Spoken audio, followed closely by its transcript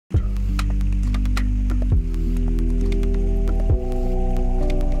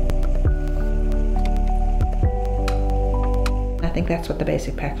think that's what the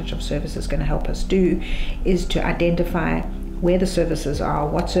basic package of services is going to help us do, is to identify where the services are,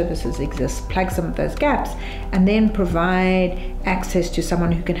 what services exist, plug some of those gaps, and then provide access to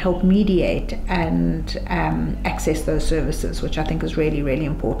someone who can help mediate and access those services, which I think is really, really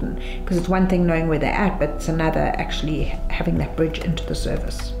important, because it's one thing knowing where they're at, but it's another actually having that bridge into the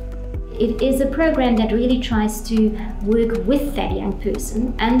service. It is a program that really tries to work with that young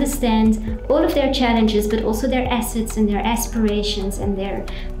person, understand all of their challenges, but also their assets and their aspirations and their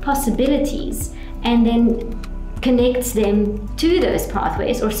possibilities, and then connects them to those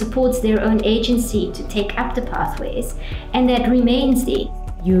pathways or supports their own agency to take up the pathways, and that remains there.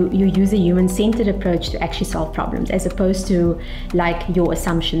 You use a human-centered approach to actually solve problems, as opposed to like your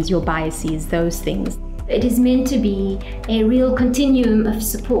assumptions, your biases, those things. It is meant to be a real continuum of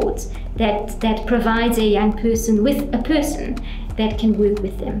support that provides a young person with a person that can work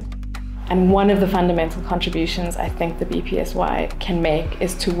with them. And one of the fundamental contributions I think the BPSY can make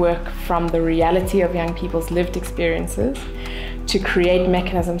is to work from the reality of young people's lived experiences, to create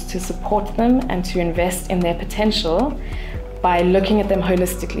mechanisms to support them and to invest in their potential by looking at them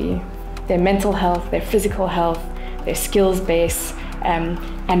holistically, their mental health, their physical health, their skills base,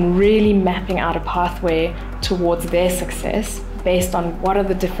 and really mapping out a pathway towards their success based on what are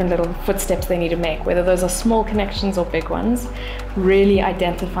the different little footsteps they need to make, whether those are small connections or big ones, really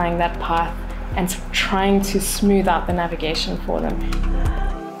identifying that path and trying to smooth out the navigation for them.